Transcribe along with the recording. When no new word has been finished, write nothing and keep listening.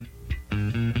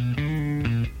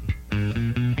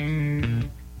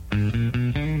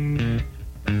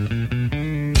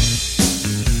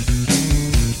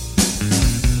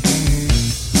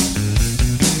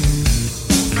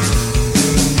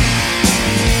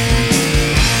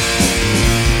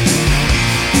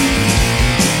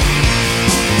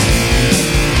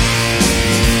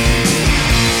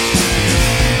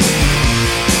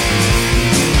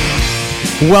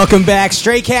Welcome back,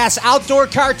 Straycast Outdoor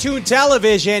Cartoon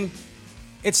Television.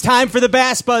 It's time for the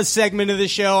Bass Buzz segment of the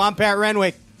show. I'm Pat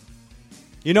Renwick.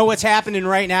 You know what's happening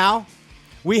right now?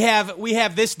 We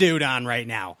have this dude on right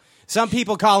now. Some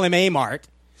people call him A-Mart.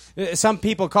 Some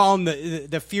people call him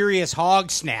the Furious Hog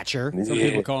Snatcher. Some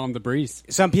people call him the Breeze.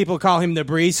 Some people call him the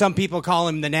Breeze. Some people call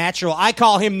him the Natural. I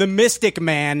call him the Mystic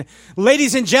Man.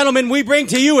 Ladies and gentlemen, we bring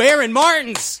to you Aaron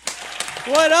Martens.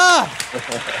 What up?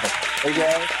 Hey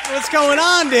guys. What's going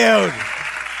on, dude?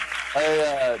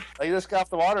 I just got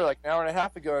off the water like an hour and a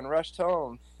half ago and rushed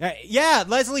home. Yeah,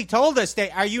 Leslie told us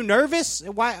that. Are you nervous?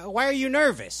 Why are you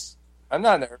nervous? I'm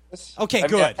not nervous. Okay,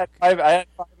 good. I had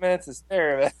 5 minutes to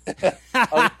spare. I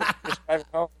was just driving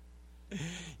home.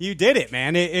 You did it,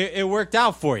 man. It worked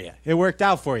out for you. It worked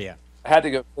out for you. I had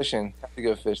to go fishing.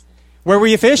 Where were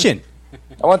you fishing?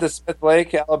 I went to Smith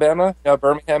Lake, Alabama,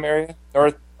 Birmingham area,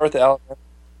 north of Alabama.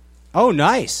 Oh,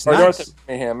 nice. Or nice. north of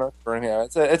Birmingham.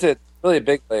 It's a really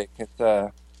big lake. It's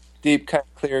a deep, kind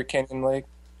of clear canyon lake.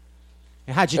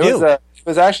 How'd you do? It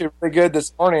was actually really good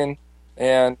this morning,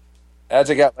 and as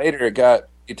it got later, it got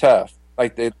pretty tough.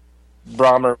 Like the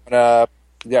barometer went up,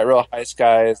 you got real high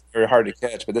skies. They were hard to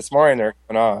catch, but this morning they're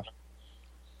coming off.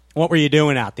 What were you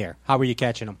doing out there? How were you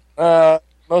catching them?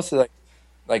 Mostly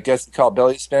like guess you call it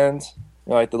belly spins.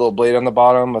 Like the little blade on the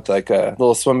bottom with like a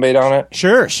little swim bait on it.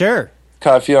 Sure.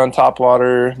 Caught a few on top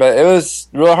water, but it was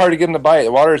real hard to get them to bite.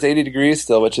 The water is 80 degrees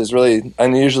still, which is really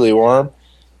unusually warm.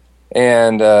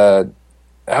 And I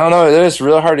don't know, it was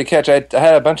real hard to catch. I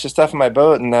had a bunch of stuff in my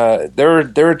boat, and they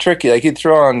were tricky. Like you'd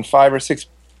throw on 5 or 6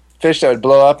 fish that would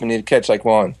blow up, and you'd catch like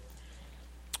one.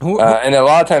 And a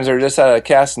lot of times they were just out of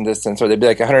casting distance, or they'd be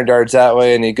like 100 yards that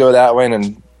way, and you go that way, and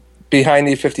then behind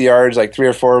you 50 yards, like 3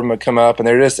 or 4 of them would come up, and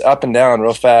they're just up and down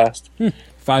real fast.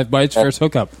 5 bites, first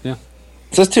hookup. Yeah.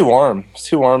 It's just too warm. It's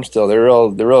too warm still. They're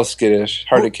real skittish,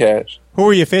 hard to catch. Who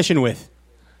were you fishing with?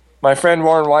 My friend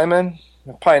Warren Wyman.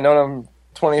 I've probably known him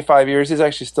 25 years. He's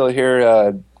actually still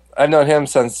here. I've known him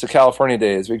since the California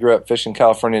days. We grew up fishing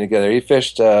California together. He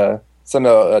fished some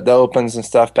of the opens and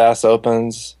stuff, Bass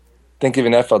Opens. I think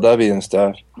even FLW and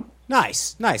stuff.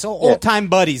 Nice. Old time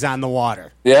buddies on the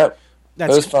water. Yep. It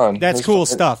was fun. That's cool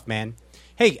stuff, man.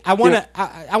 Hey, I want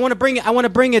to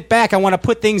bring it back. I want to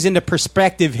put things into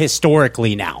perspective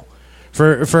historically now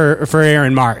for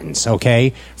Aaron Martens,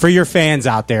 okay? For your fans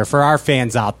out there, for our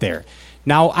fans out there.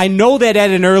 Now, I know that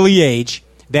at an early age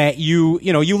that you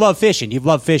love fishing. You've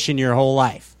loved fishing your whole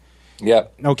life.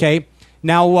 Yep. Okay?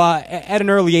 Now, at an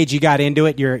early age you got into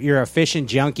it. You're a fishing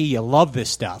junkie. You love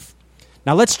this stuff.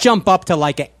 Now, let's jump up to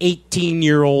like an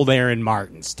 18-year-old Aaron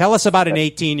Martens. Tell us about an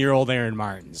 18-year-old Aaron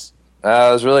Martens.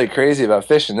 I was really crazy about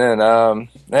fishing then.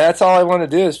 That's all I wanted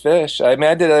to do is fish. I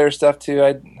mean, I did other stuff too.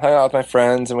 I hung out with my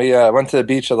friends, and we went to the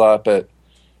beach a lot. But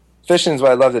fishing is what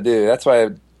I love to do. That's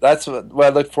what I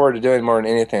look forward to doing more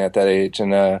than anything at that age.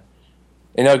 And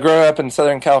growing up in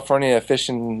Southern California,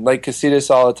 fishing Lake Casitas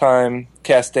all the time,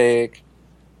 Castaic,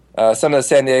 some of the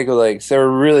San Diego lakes, they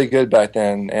were really good back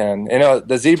then. And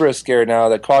the zebra scare now,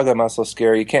 the quagga mussel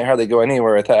scare, you can't hardly go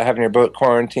anywhere without having your boat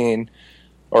quarantined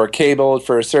or cabled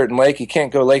for a certain lake. You can't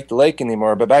go lake to lake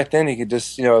anymore. But back then you could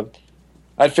just,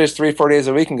 I'd fish 3-4 days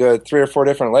a week and go to 3 or 4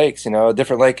 different lakes, a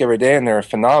different lake every day, and they were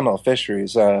phenomenal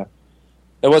fisheries. It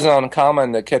wasn't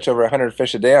uncommon to catch over 100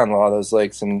 fish a day on a lot of those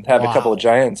lakes and have a couple of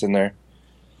giants in there.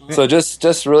 So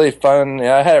just really fun.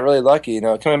 Yeah, I had it really lucky,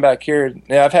 coming back here.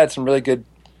 Yeah, I've had some really good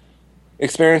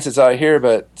experiences out here,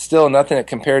 but still nothing that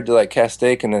compared to like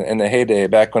Castaic in the heyday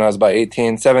back when I was about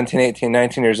 17, 18,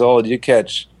 19 years old. You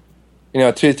catch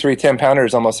 2, 3,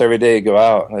 10-pounders almost every day you go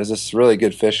out. It was just really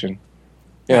good fishing.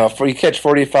 If you catch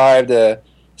 45 to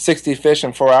 60 fish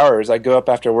in 4 hours, I'd go up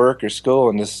after work or school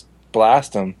and just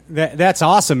blast them. That's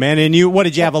awesome, man. And what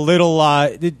did you have a little?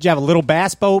 Did you have a little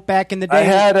bass boat back in the day? I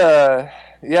had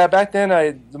back then.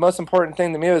 The most important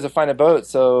thing to me was to find a boat.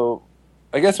 So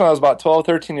I guess when I was about 12,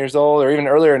 13 years old, or even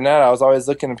earlier than that, I was always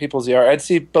looking in people's yards. I'd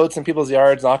see boats in people's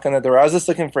yards, knock on the door. I was just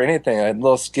looking for anything, a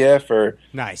little skiff or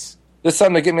nice. Just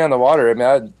something to get me on the water. I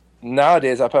mean,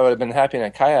 nowadays I probably would have been happy in a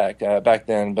kayak back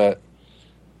then. But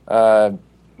when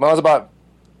I was about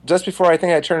just before I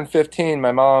think I turned 15,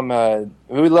 my mom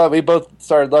we both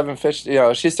started loving fish.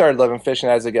 She started loving fishing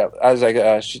as I got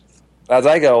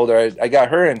older. I got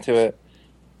her into it,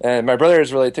 and my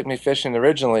brothers really took me fishing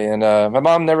originally. And my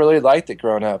mom never really liked it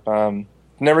growing up.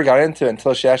 Never got into it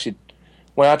until she actually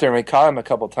went out there and we caught him a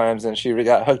couple times, and she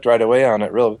got hooked right away on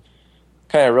it.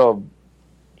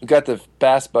 Got the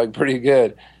bass bug pretty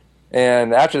good.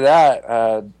 And after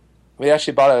that, we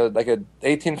actually bought a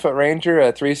 18-foot Ranger,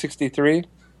 a 363,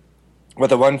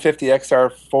 with a 150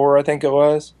 XR4, I think it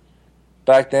was,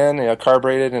 back then,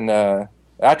 carbureted, and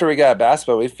after we got a bass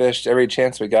boat, we fished every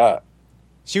chance we got.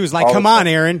 She was like, "Come on,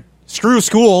 Aaron, screw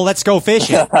school, let's go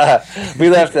fishing." We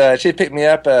left. She picked me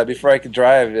up before I could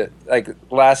drive. Like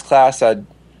last class,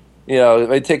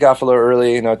 we'd take off a little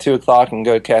early, 2:00, and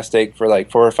go to Castaic for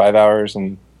like 4 or 5 hours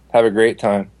and have a great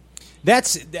time.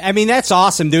 That's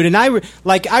awesome, dude. And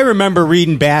I remember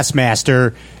reading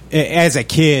Bassmaster as a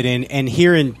kid and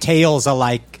hearing tales of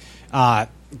like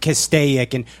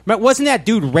Castaic, and wasn't that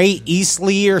dude Ray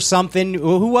Eastley or something?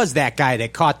 Who was that guy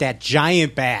that caught that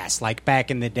giant bass like back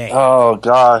in the day? Oh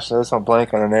gosh, that's on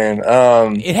blank on the name.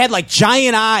 It had like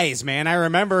giant eyes, man. I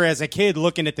remember as a kid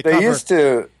looking at the cover.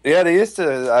 They used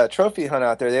to trophy hunt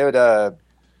out there. They would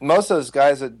most of those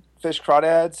guys would fish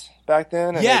crawdads back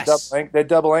then, and they'd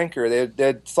double anchor.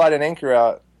 They'd slide an anchor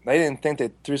out. They didn't think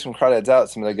they threw some crawdads out.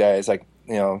 Some of the guys, like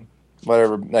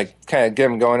whatever, like kind of get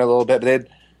them going a little bit, but they'd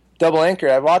double anchor.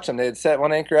 I'd watch them. They'd set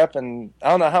one anchor up, and I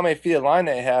don't know how many feet of line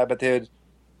they had, but they'd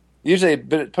usually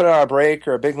put it on a break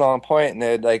or a big long point, and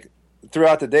they'd like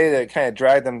throughout the day they'd kind of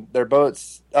drag their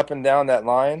boats up and down that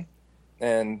line,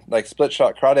 and like split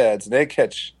shot crawdads. They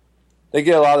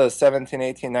get a lot of those 17,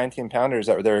 18, 19 pounders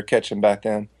that they were catching back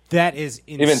then. That is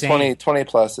insane. Even 20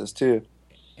 pluses too.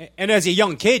 And as a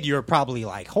young kid, you were probably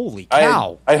like, "Holy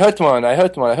cow!" I hooked one. I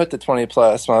hooked the 20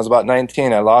 plus when I was about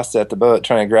 19. I lost it at the boat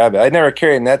trying to grab it. I never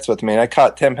carried nets with me. I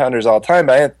caught 10 pounders all the time,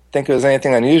 but I didn't think it was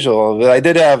anything unusual. But I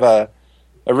did have a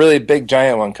really big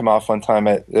giant one come off one time.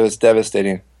 It was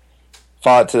devastating.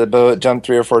 Fought to the boat, jumped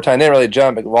 3 or 4 times. Didn't really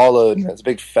jump, it wallowed. It was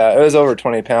big fat. It was over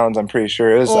 20 pounds. I'm pretty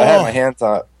sure. I had my hands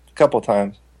on it a couple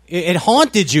times. It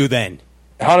haunted you then.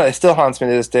 It still haunts me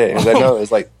to this day because I know it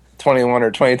was like 21 or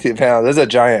 22 pounds. It was a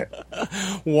giant.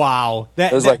 Wow.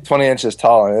 It was like 20 inches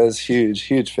tall, and it was huge,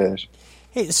 huge fish.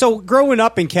 Hey, so growing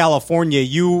up in California,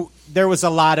 there was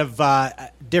a lot of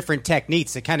different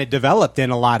techniques that kind of developed in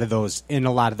a lot of those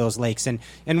lakes, and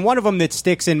one of them that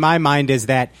sticks in my mind is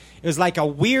that it was like a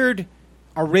weird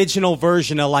original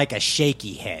version of like a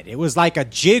shaky head. It was like a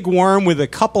jig worm with a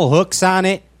couple hooks on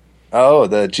it. Oh,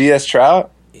 the GS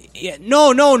trout? Yeah,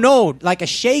 no, like a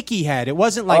shaky head. It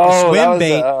wasn't like a swim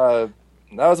bait. That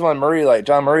was one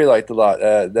John Murray liked a lot.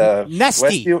 The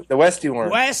Nesty. The Westy worm.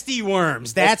 Westy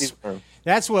worms. That's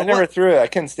what. I never threw it. I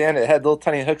couldn't stand it. It had little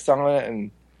tiny hooks on it,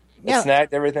 and it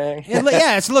snagged everything.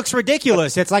 It looks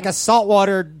ridiculous. It's like a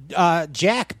saltwater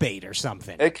jack bait or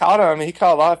something. It caught him. He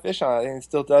caught a lot of fish on it. And he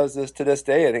still does this to this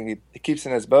day. I think he keeps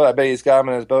in his boat. I bet he's got him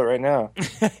in his boat right now.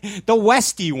 The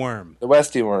Westy worm. The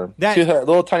Westy worm. 2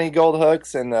 little tiny gold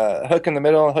hooks and a hook in the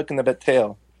middle and a hook in the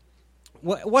tail.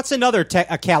 What's another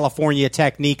a California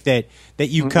technique that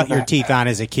you cut your teeth on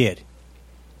as a kid?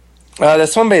 The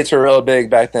swim baits were real big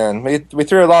back then. We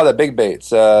threw a lot of the big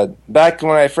baits. Back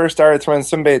when I first started throwing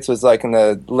swim baits was like in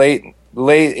the late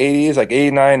 80s, like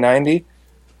 89, 90.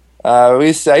 I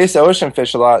used to ocean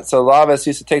fish a lot, so a lot of us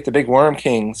used to take the big worm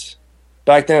kings.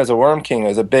 Back then it was a worm king. It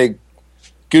was a big,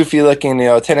 goofy looking,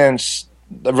 10-inch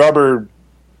rubber,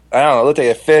 I don't know, it looked like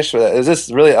a fish. It was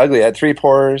just really ugly. It had 3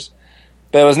 pores.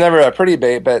 But it was never a pretty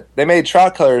bait, but they made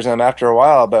trout colors in them after a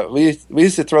while. But we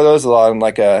used to throw those a lot in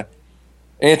like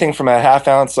anything from a half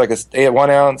ounce, like a 1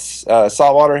 ounce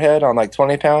saltwater head on like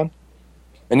 20 pound.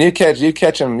 And you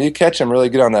catch them really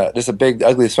good on that. Just a big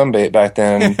ugly swim bait back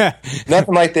then.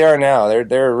 Nothing like they are now.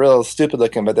 They're real stupid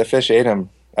looking, but the fish ate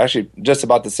them. Actually, just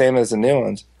about the same as the new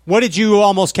ones. What did you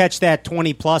almost catch that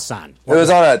 20 plus on? It was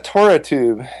on a Tora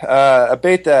tube, a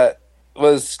bait that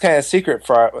was kind of secret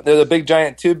for they're the big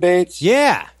giant tube baits.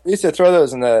 Yeah, we used to throw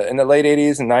those in the late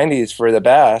 80s and 90s for the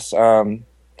bass. I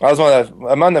was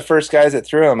among the first guys that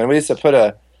threw them, and we used to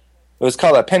it was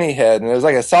called a penny head, and it was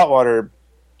like a saltwater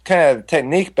kind of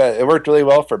technique, but it worked really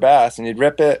well for bass. And you'd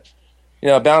rip it,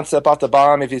 bounce up off the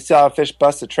bottom. If you saw a fish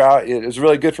bust a trout, it was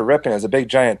really good for ripping. It was a big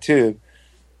giant tube.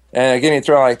 And again, you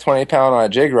throw like 20 pound on a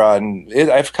jig rod, and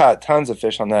I've caught tons of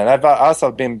fish on that. And I've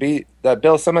also been beat. That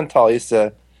Bill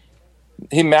Simmental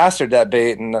he mastered that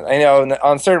bait, and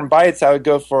on certain bites I would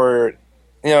go for,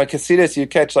 in Casitas you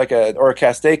catch or a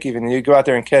Castaic even, and you go out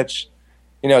there and catch,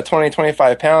 20,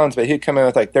 25 pounds, but he'd come in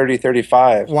with like 30,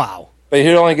 35. Wow. But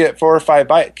he'd only get 4 or 5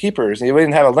 bite keepers, and he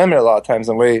wouldn't have a limit a lot of times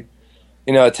and weigh,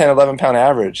 a 10, 11 pound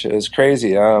average. It was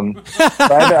crazy. I'd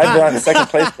be on second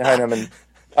place behind him, and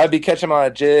I'd be catching him on a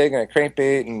jig and a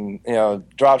crankbait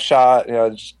and, drop shot,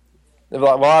 a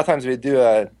lot of times we'd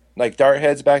do like dart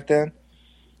heads back then.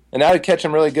 And I would catch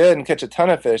him really good and catch a ton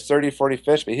of fish, 30, 40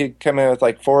 fish, but he'd come in with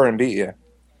like 4 and beat you.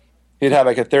 He'd have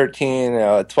like a 13,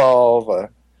 a 12, a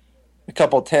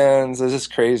couple 10s. It was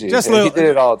just crazy. He did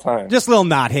it all the time. Just little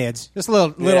knotheads. Just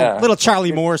little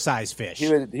Charlie Moore size fish. He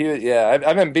would, yeah.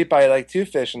 I've been beat by like 2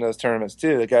 fish in those tournaments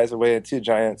too. The guys would weigh 2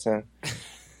 giants. And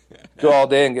go all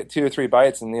day and get 2 or 3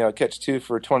 bites and catch 2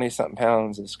 for 20-something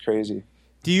pounds. It's crazy.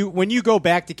 When you go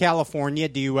back to California,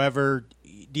 do you ever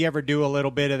do a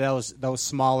little bit of those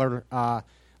smaller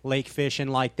lake fishing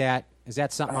like that? Is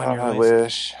that something on your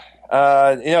list?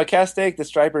 I wish. Castaic, the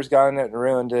striper's gotten it and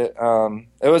ruined it.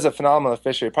 It was a phenomenal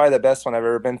fishery, probably the best one I've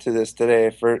ever been to this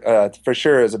today. For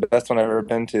sure, is the best one I've ever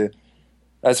been to,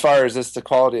 as far as just the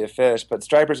quality of fish. But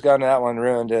striper's gotten that one,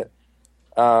 ruined it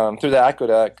through the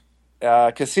aqueduct.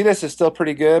 Casitas is still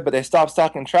pretty good, but they stopped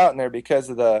stocking trout in there because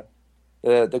of the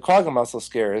quagga mussel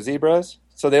scare, zebras.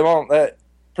 So they won't let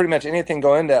pretty much anything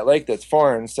go into that lake that's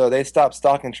foreign. So they stopped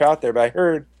stocking trout there. But I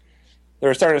heard they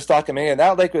were starting to stock them again.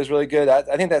 That lake was really good.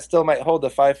 I think that still might hold the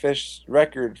 5-fish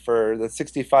record for the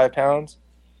 65 pounds.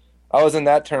 I was in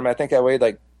that tournament. I think I weighed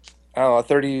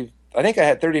 30. I think I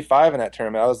had 35 in that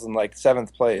tournament. I was in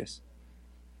 7th place.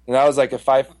 And that was a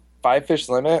 5-fish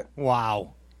limit.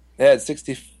 Wow. They had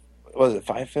 60, was it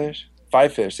 5 fish?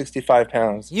 5 fish, 65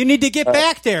 pounds. You need to get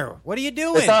back there. What are you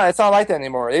doing? It's not like that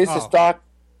anymore. They used to stock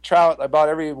trout about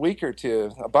every week or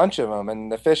two, a bunch of them,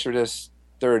 and the fish are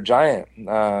they're giant.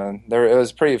 It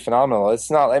was pretty phenomenal. It's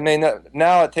not,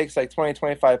 now it takes 20,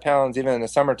 25 pounds even in the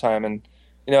summertime, and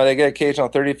they get occasional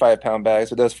 35-pound bags,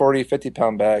 but those 40,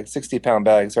 50-pound bags, 60-pound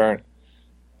bags that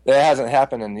hasn't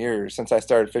happened in years since I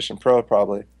started fishing pro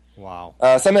probably. Wow.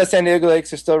 Some of the San Diego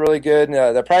lakes are still really good.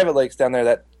 The private lakes down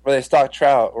there where they stock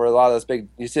trout, where a lot of those big,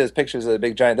 you see those pictures of the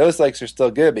big giant, those lakes are still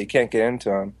good, but you can't get into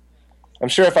them. I'm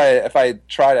sure if I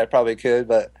tried, I probably could,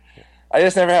 but I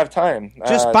just never have time.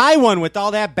 Just buy one with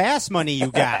all that bass money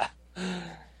you got.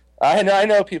 I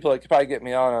know people that could probably get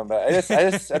me on them, but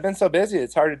I've been so busy,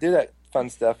 it's hard to do that fun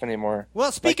stuff anymore.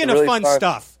 Well, speaking of fun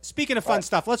stuff,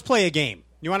 let's play a game.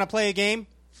 You want to play a game?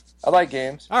 I like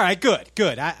games. All right, good.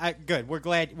 Good. We're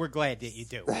glad that you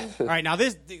do. All right, now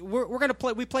we're gonna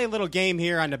play. We play a little game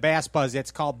here on the Bass Buzz.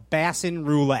 It's called Bassin'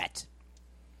 Roulette.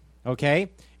 Okay,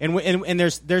 and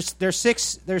there's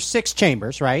 6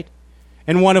 chambers, right?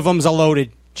 And one of them's a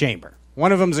loaded chamber.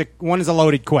 One is a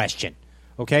loaded question.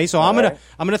 Okay, so I'm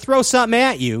gonna throw something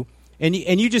at you, and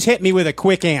you just hit me with a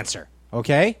quick answer.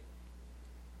 Okay.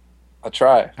 I'll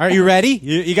try. Are you ready?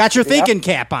 You got your thinking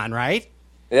cap on, right?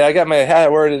 Yeah, I got my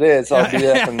hat where it is. So I'll do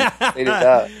that and fade it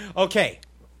out. Okay.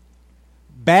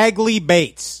 Bagley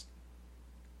baits.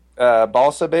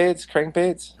 Balsa baits,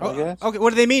 crankbaits, I guess. Okay,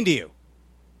 what do they mean to you?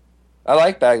 I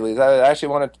like Bagley's. I actually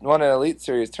won an Elite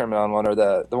Series tournament on one, or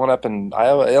the one up in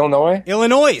Illinois.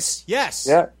 Illinois, yes.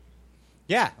 Yeah.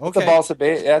 Yeah, okay. It's a balsa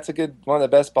bait. Yeah, it's a good one of the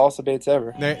best balsa baits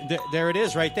ever. There it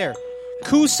is right there.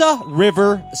 Coosa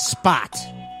River Spot.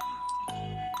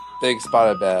 Big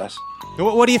spotted bass.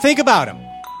 What do you think about them?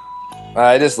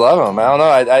 I just love them. I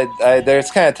don't know. They're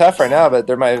kind of tough right now, but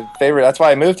they're my favorite. That's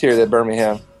why I moved here to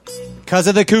Birmingham. Because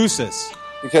of the Coosas.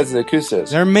 Because of the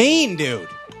Coosas. They're mean, dude.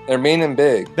 They're mean and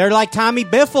big. They're like Tommy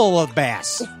Biffle of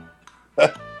bass.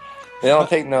 They don't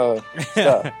take no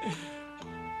stuff.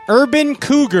 Urban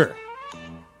Cougar.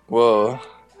 Whoa.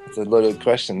 That's a loaded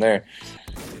question there.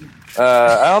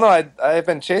 I don't know. I've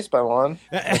been chased by one.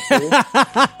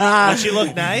 Does she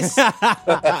look nice?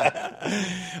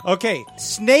 Okay,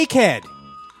 snakehead.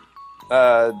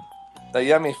 A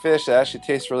yummy fish that actually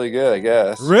tastes really good, I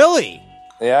guess. Really?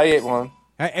 Yeah, I ate one.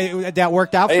 That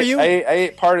worked out for you? I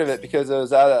ate part of it because it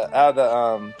was out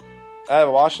of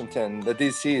Washington, the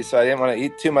DC, so I didn't want to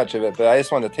eat too much of it, but I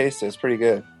just wanted to taste it. It's pretty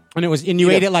good. And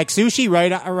you ate it like sushi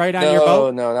right on your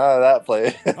boat? No, not of that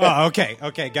plate. Oh, okay,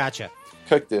 gotcha.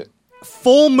 Cooked it.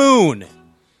 Full moon.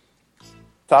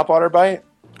 Topwater bite?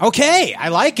 Okay, I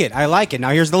like it. Now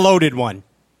here's the loaded one.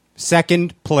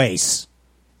 2nd place.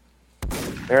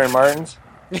 Aaron Martins?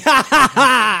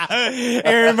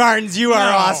 Aaron Martins, you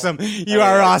are awesome. You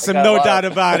are awesome, no doubt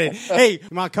about it. Hey, you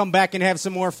want to come back and have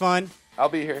some more fun? I'll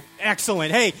be here.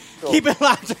 Excellent. Hey, cool. Keep it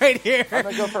locked right here. I'm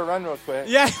going to go for a run real quick.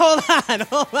 Yeah, hold on.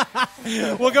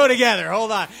 We'll go together.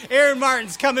 Hold on. Aaron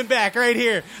Martins coming back right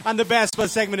here on the Bass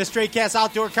Buzz segment of Straight Cast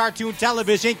Outdoor Cartoon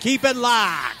Television. Keep it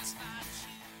locked.